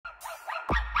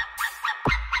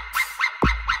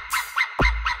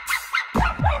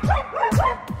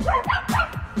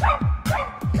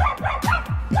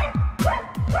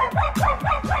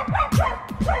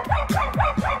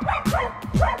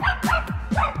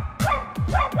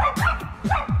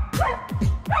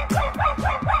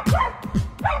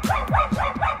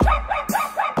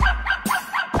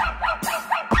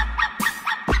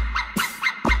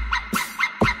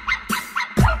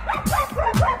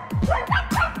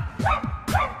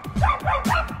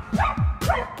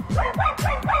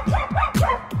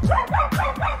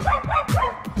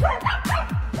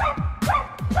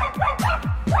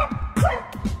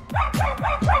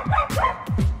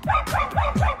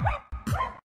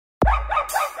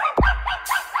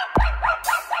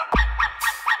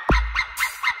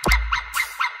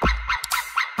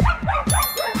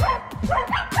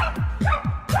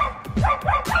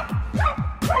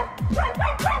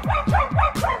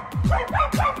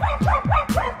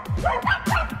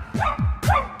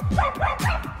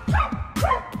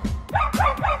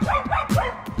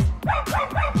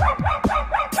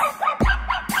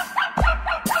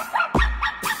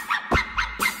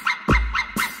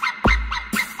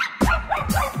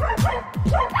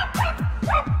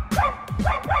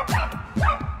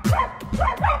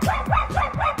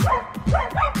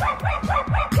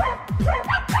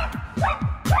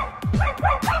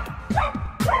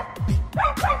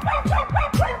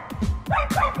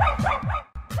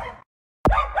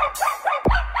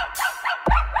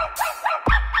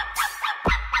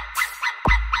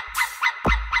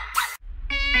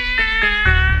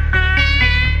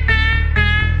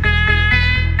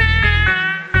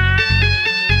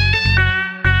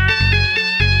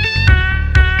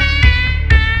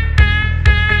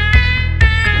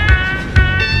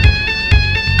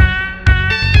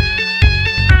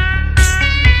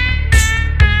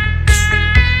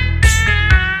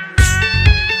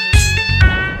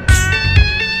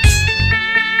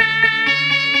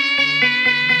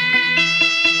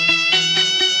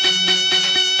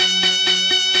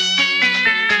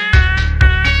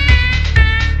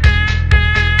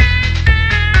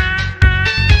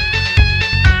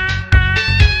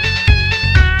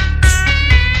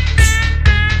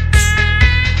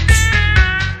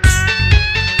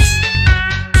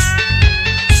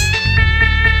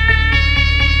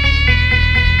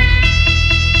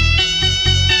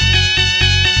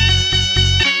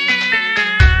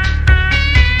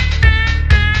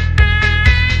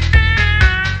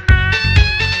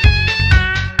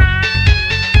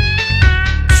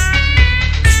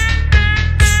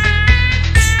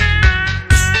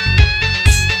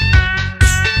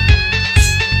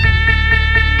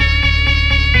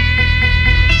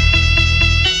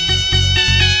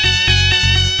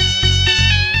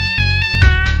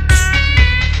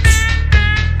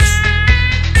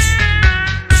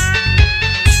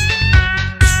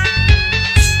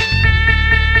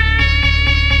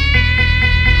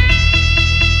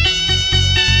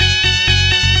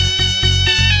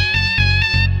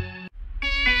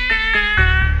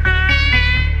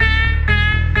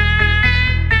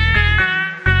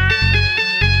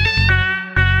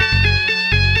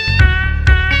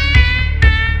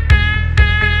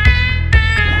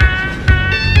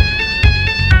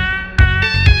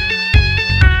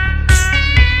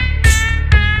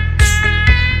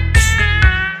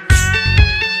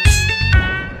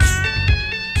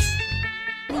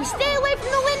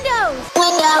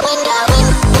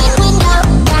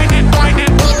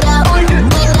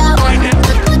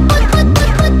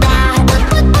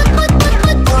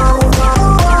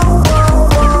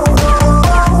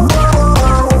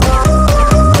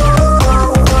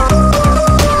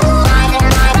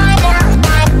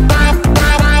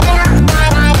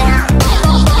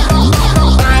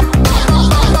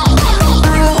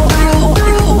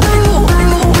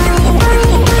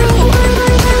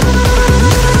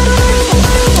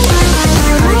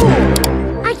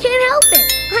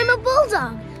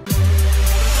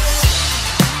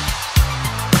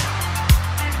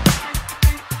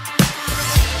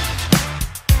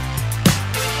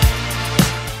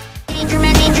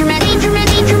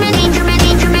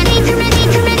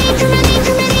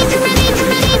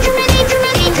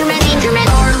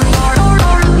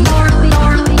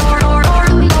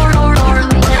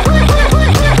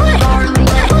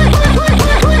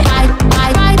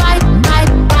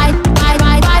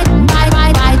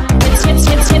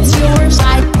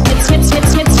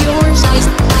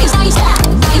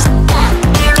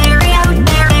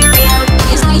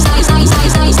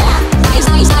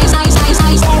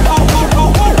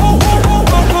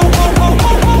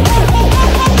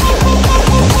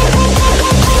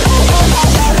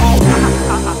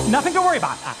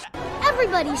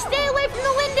Everybody, stay away from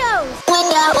the windows!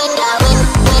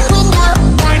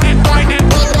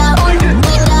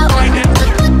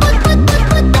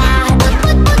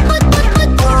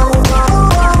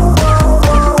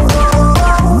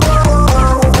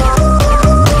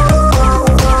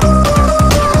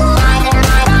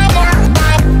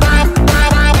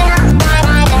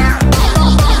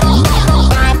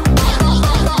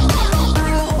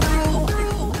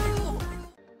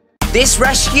 This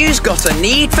rescue's got a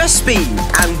need for speed,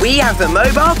 and we have the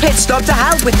mobile pit stop to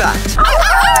help with that. All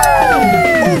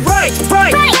right.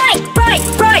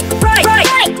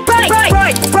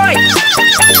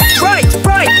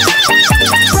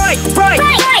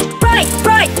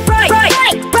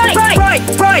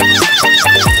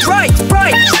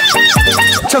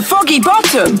 To foggy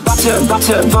bottom, butter,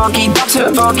 foggy,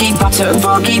 butter, foggy, butter,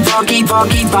 foggy, foggy,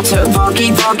 foggy, butter,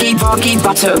 foggy, foggy, foggy,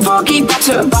 butter, foggy,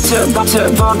 butter,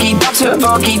 foggy, butter,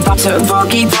 foggy, butter,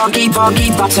 foggy, foggy,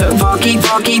 foggy, butter, foggy,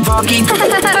 foggy, foggy.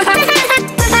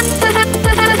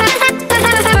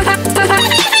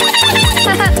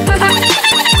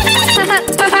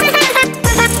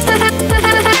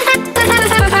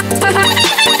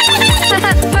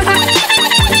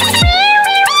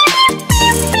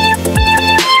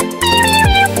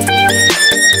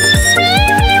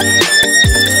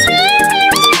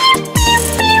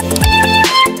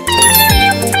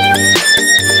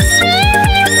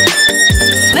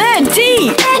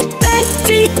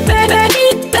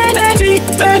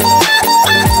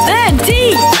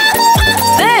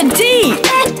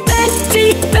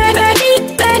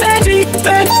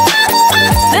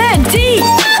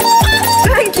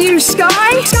 Thank you,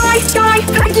 Sky. Sky.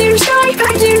 Thank you, Sky.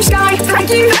 Thank you, Sky. Thank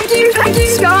you,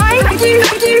 Sky. Thank you,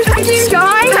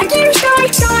 Sky. Thank you, Sky.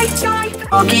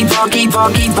 Foggy, butter,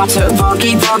 foggy, butter,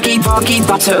 foggy,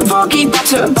 butter, foggy,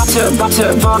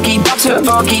 butter, foggy,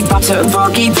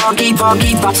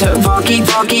 butter, foggy,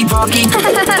 butter,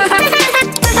 foggy.